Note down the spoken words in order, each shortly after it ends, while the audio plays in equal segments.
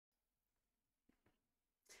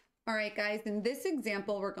All right, guys, in this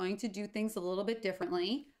example, we're going to do things a little bit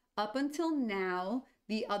differently. Up until now,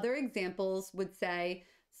 the other examples would say,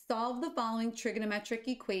 solve the following trigonometric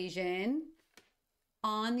equation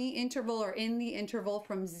on the interval or in the interval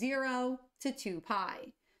from 0 to 2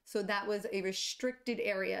 pi. So that was a restricted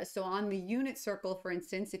area. So on the unit circle, for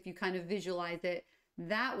instance, if you kind of visualize it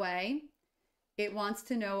that way, it wants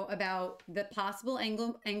to know about the possible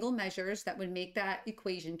angle measures that would make that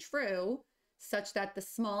equation true, such that the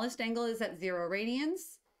smallest angle is at 0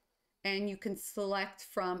 radians, and you can select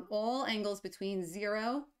from all angles between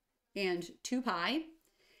 0 and 2 pi.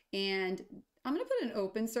 And I'm going to put an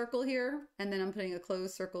open circle here, and then I'm putting a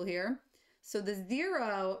closed circle here. So the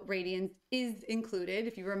 0 radians is included,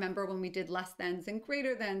 if you remember when we did less thans and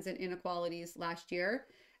greater thans and inequalities last year.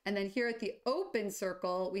 And then here at the open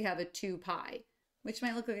circle, we have a 2 pi, which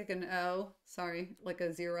might look like an O, sorry, like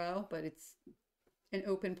a 0, but it's an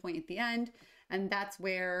open point at the end. And that's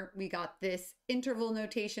where we got this interval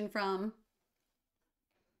notation from.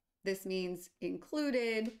 This means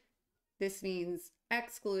included. This means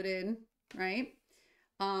excluded, right?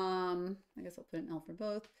 I guess I'll put an L for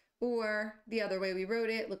both. Or the other way we wrote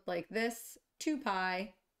it looked like this. 2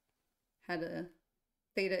 pi had a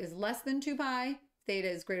theta is less than 2 pi. Theta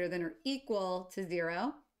is greater than or equal to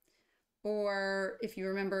 0. Or if you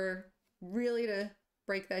remember, really to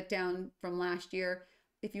break that down from last year,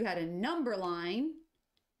 if you had a number line,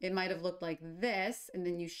 it might have looked like this, and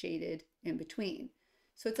then you shaded in between.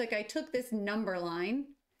 So it's like I took this number line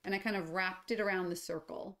and I kind of wrapped it around the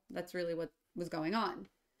circle. That's really what was going on.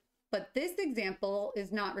 But this example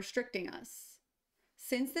is not restricting us.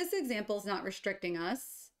 Since this example is not restricting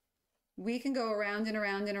us, we can go around and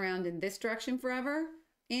around and around in this direction forever,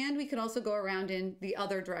 and we can also go around in the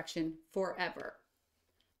other direction forever.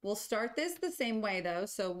 We'll start this the same way though.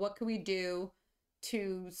 So what can we do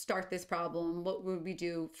to start this problem? What would we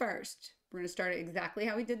do first? We're going to start it exactly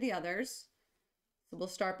how we did the others. So we'll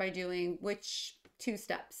start by doing which 2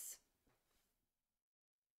 steps?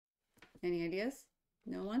 Any ideas?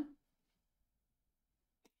 No one?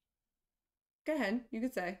 Go ahead. You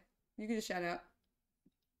could say. You could just shout out.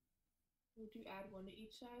 Would you add 1 to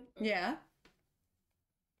each side? Or? Yeah.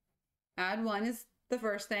 Add 1 is the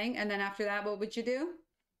first thing. And then after that, what would you do?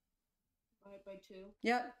 Divide by 2.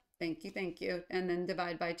 Yep. Thank you. Thank you. And then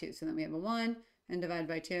divide by 2. So then we have a 1 and divide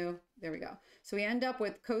by 2. There we go. So we end up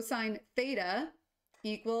with cosine theta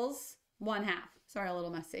equals 1/2. Sorry, a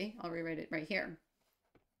little messy. I'll rewrite it right here.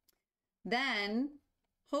 Then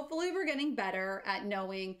hopefully we're getting better at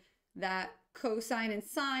knowing that cosine and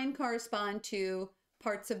sine correspond to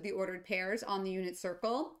parts of the ordered pairs on the unit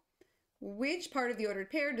circle. Which part of the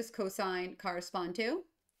ordered pair does cosine correspond to?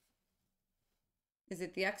 Is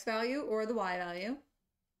it the x value or the y value?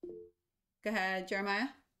 Go ahead, Jeremiah.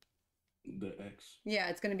 The x. Yeah,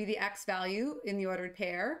 it's going to be the x value in the ordered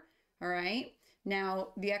pair. All right.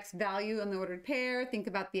 Now, the x value in the ordered pair, think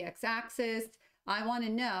about the x-axis. I want to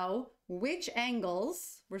know which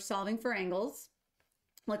angles, we're solving for angles.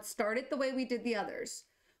 Let's start it the way we did the others.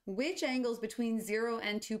 Which angles between 0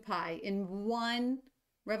 and 2 pi in one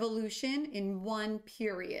revolution, in one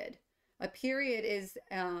period? A period is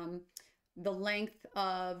the length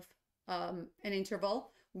of an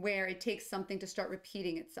interval where it takes something to start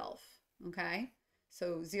repeating itself, okay?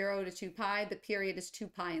 So 0 to 2 pi, the period is 2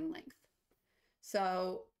 pi in length.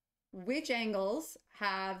 So which angles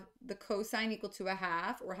have the cosine equal to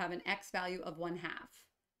 1/2 or have an x value of 1/2?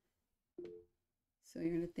 So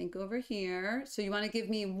you're going to think over here. So you want to give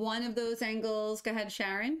me one of those angles. Go ahead,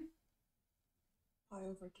 Sharon. Pi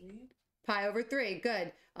over 3. Pi over 3.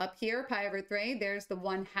 Good. Up here, pi over 3. There's the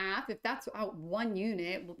 1/2. If that's out 1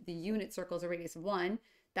 unit, the unit circle is a radius of 1.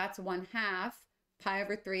 That's 1/2. Pi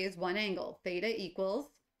over 3 is 1 angle. Theta equals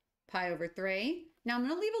pi over 3. Now I'm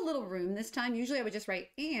going to leave a little room this time. Usually I would just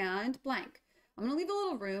write and blank. I'm going to leave a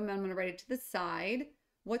little room and I'm going to write it to the side.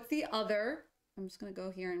 What's the other? I'm just going to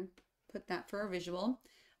go here and put that for a visual.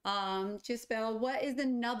 Chisbel, what is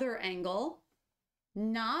another angle?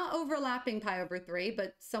 Not overlapping pi over 3,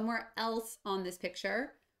 but somewhere else on this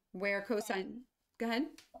picture where cosine, go ahead.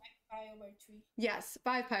 5 pi over 3. Yes,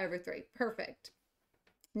 5 pi over 3. Perfect.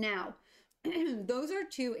 Now, those are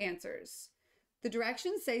 2 answers. The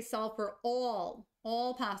directions say solve for all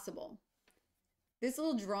possible. This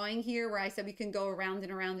little drawing here where I said we can go around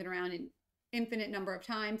and around and around an infinite number of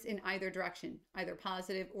times in either direction, either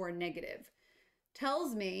positive or negative,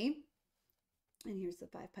 tells me, and here's the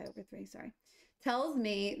 5 pi over 3, sorry, tells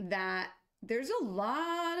me that there's a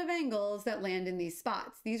lot of angles that land in these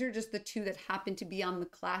spots. These are just the 2 that happen to be on the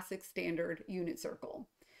classic standard unit circle.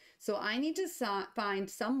 So I need to find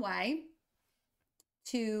some way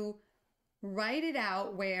to write it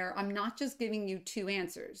out where I'm not just giving you two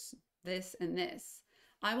answers, this and this.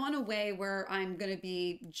 I want a way where I'm going to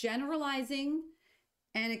be generalizing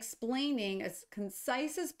and explaining as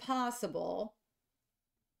concise as possible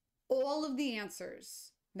all of the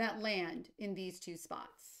answers that land in these two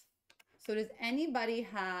spots. So does anybody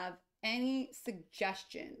have any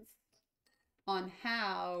suggestions on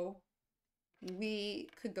how we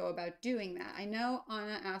could go about doing that? I know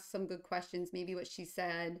Anna asked some good questions. Maybe what she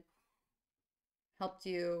said helped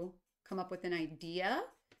you come up with an idea.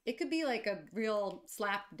 It could be like a real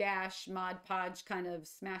slapdash, Mod Podge kind of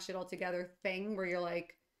smash it all together thing where you're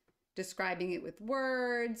like describing it with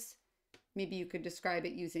words. Maybe you could describe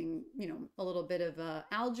it using, you know, a little bit of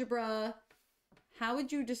algebra. How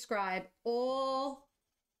would you describe all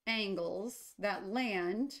angles that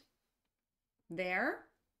land there?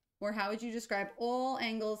 Or how would you describe all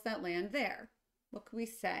angles that land there? What could we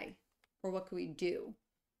say? Or what could we do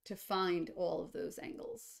to find all of those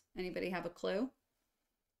angles? Anybody have a clue?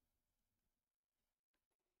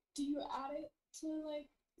 Do you add it to like,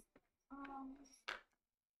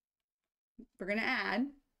 We're going to add.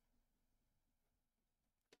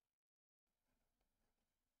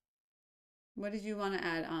 What did you want to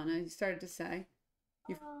add, Anna? You started to say.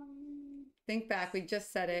 You think back. We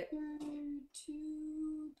just said it.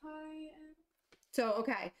 2 pi n. So,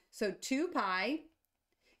 okay. So 2 pi.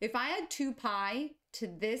 If I add 2 pi to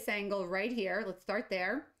this angle right here, let's start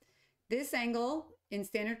there. This angle in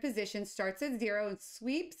standard position starts at 0 and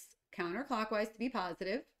sweeps counterclockwise to be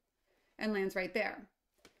positive and lands right there.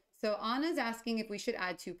 So Anna's asking if we should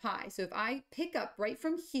add 2 pi. So if I pick up right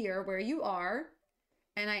from here where you are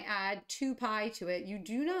and I add 2 pi to it, you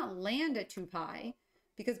do not land at 2 pi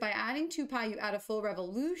because by adding 2 pi, you add a full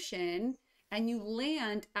revolution and you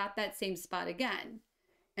land at that same spot again.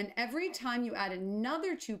 And every time you add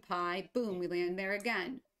another 2 pi, boom, we land there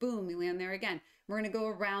again. Boom, we land there again. We're going to go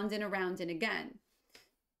around and around and again.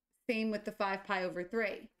 Same with the 5 pi over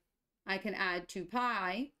 3. I can add 2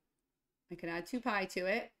 pi. I can add 2 pi to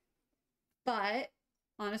it. But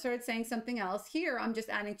Anna started saying something else. Here, I'm just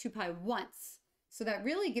adding 2 pi once. So that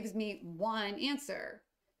really gives me one answer.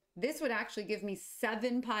 This would actually give me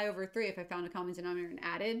 7 pi over 3 if I found a common denominator and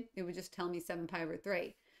added. It would just tell me 7 pi over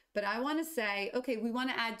 3. But I want to say, okay, we want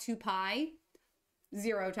to add 2 pi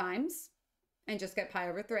 0 times and just get pi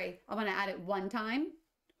over 3. I want to add it 1 time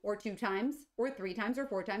or 2 times or 3 times or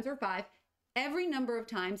 4 times or 5, every number of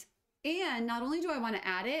times. And not only do I want to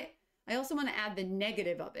add it, I also want to add the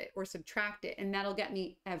negative of it or subtract it, and that'll get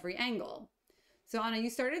me every angle. So Anna, you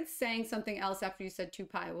started saying something else after you said 2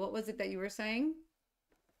 pi. What was it that you were saying?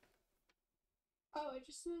 Oh, it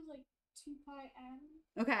just says like 2 pi n.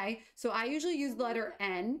 Okay, so I usually use the letter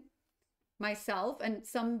N myself, and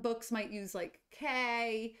some books might use like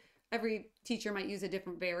K. Every teacher might use a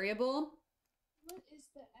different variable. What is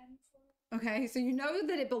the n for? Okay, so you know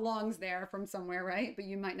that it belongs there from somewhere, right? But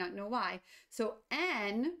you might not know why. So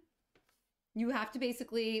N, you have to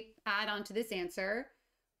basically add on to this answer.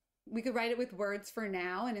 We could write it with words for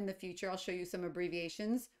now, and in the future I'll show you some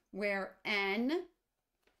abbreviations where N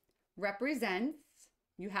represents,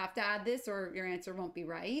 you have to add this or your answer won't be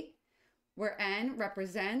right, where N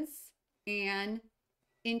represents an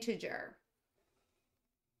integer.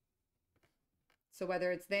 So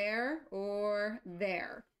whether it's there or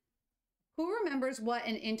there. Who remembers what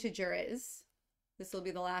an integer is? This will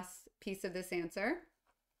be the last piece of this answer.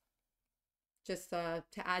 Just to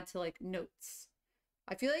add to like notes.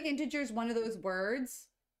 I feel like integer is one of those words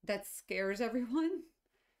that scares everyone,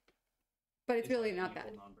 but it's really like not any bad.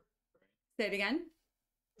 whole number, right? Say it again.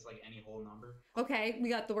 It's like any whole number. Okay, we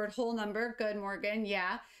got the word whole number. Good, Morgan.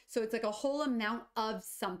 Yeah. So it's like a whole amount of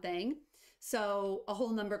something. So a whole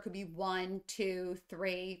number could be 1, 2,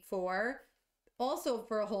 3, 4. Also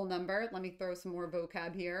for a whole number, let me throw some more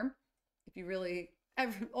vocab here. If you really,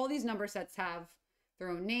 all these number sets have their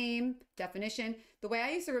own name, definition. The way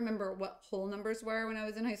I used to remember what whole numbers were when I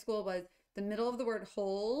was in high school was the middle of the word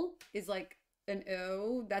whole is like an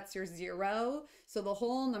O, that's your 0. So the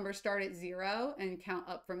whole number start at 0 and count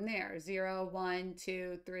up from there. 0, 1,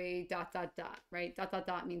 2, 3, dot, dot, dot, right? Dot, dot,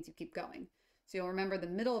 dot means you keep going. So you'll remember the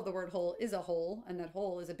middle of the word whole is a whole, and that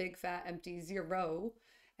whole is a big fat empty 0,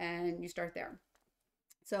 and you start there.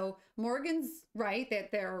 So Morgan's right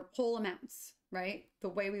that they're whole amounts, right? The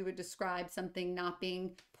way we would describe something not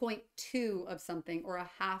being 0.2 of something or a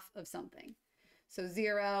half of something. So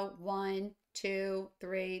 0, 1, 2,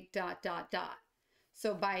 3, dot, dot, dot.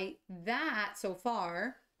 So by that, so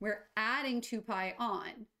far, we're adding 2 pi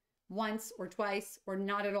on once or twice or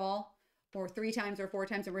not at all, or 3 times or 4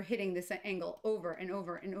 times, and we're hitting this angle over and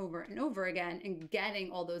over and over and over again and getting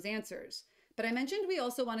all those answers. But I mentioned we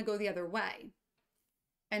also want to go the other way.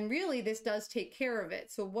 And really, this does take care of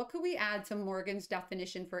it. So what could we add to Morgan's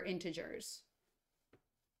definition for integers?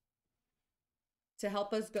 To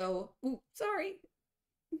help us go,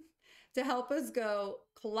 to help us go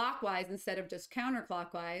clockwise instead of just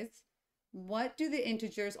counterclockwise, what do the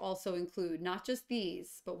integers also include? Not just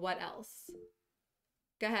these, but what else?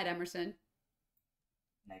 Go ahead, Emerson.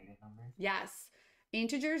 Negative numbers? Yes.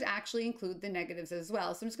 Integers actually include the negatives as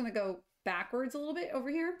well. So I'm just going to go backwards a little bit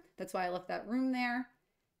over here. That's why I left that room there.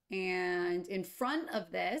 And in front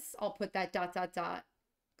of this, I'll put that ...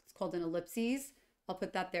 It's called an ellipses. I'll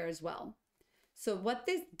put that there as well. So what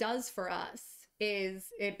this does for us is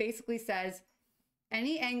it basically says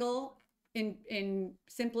any angle in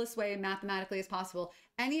simplest way mathematically as possible,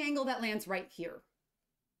 any angle that lands right here,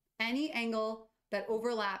 any angle that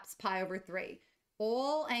overlaps pi over 3,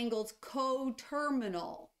 all angles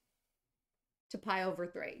coterminal to pi over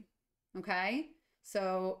 3. Okay,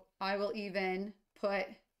 so I will even put,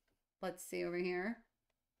 let's see over here.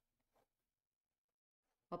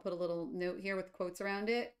 I'll put a little note here with quotes around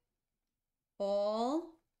it. All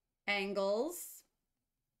angles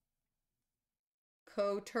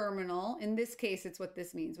coterminal. In this case, it's what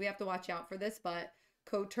this means. We have to watch out for this, but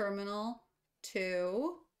coterminal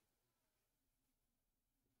to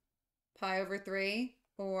pi over 3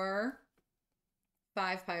 or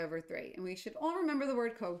 5 pi over 3. And we should all remember the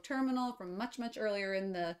word coterminal from much, much earlier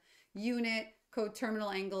in the unit.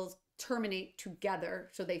 Coterminal angles terminate together,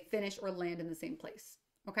 so they finish or land in the same place.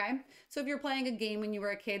 Okay, so if you're playing a game when you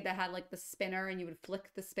were a kid that had like the spinner and you would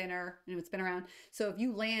flick the spinner and it would spin around. So if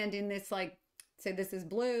you land in this, like, say this is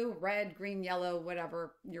blue, red, green, yellow,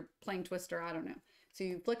 whatever, you're playing Twister, I don't know. So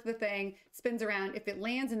you flick the thing, spins around. If it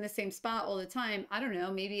lands in the same spot all the time, I don't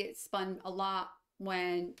know, maybe it spun a lot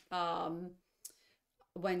when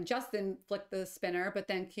Justin flicked the spinner, but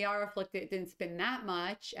then Kiara flicked it, didn't spin that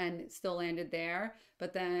much and it still landed there.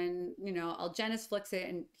 But then, you know, Algenis flicks it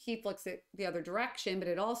and he flicks it the other direction, but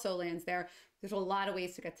it also lands there. There's a lot of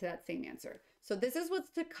ways to get to that same answer. So this is what's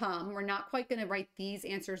to come. We're not quite going to write these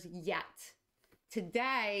answers yet.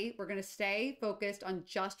 Today, we're going to stay focused on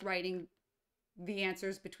just writing the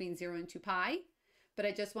answers between 0 and 2 pi. But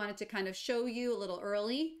I just wanted to kind of show you a little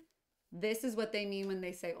early. This is what they mean when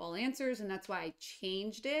they say all answers, and that's why I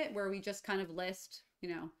changed it, where we just kind of list, you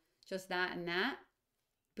know, just that and that.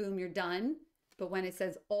 Boom, you're done. But when it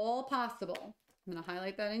says all possible, I'm going to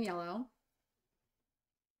highlight that in yellow.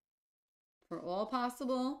 For all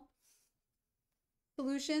possible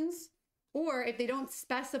solutions, or if they don't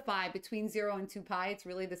specify between 0 and 2 pi, it's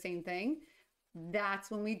really the same thing. That's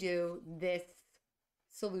when we do this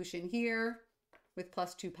solution here with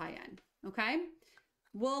plus 2 pi n, okay?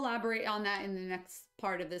 We'll elaborate on that in the next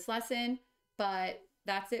part of this lesson, but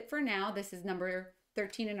that's it for now. This is number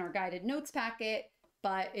 13 in our guided notes packet,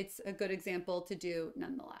 but it's a good example to do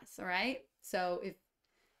nonetheless, all right? So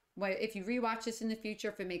if you rewatch this in the future,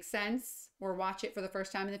 if it makes sense, or watch it for the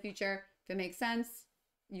first time in the future, if it makes sense,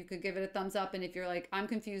 you could give it a thumbs up. And if you're like, I'm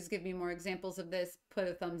confused, give me more examples of this, put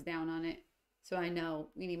a thumbs down on it so I know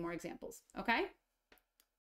we need more examples, okay?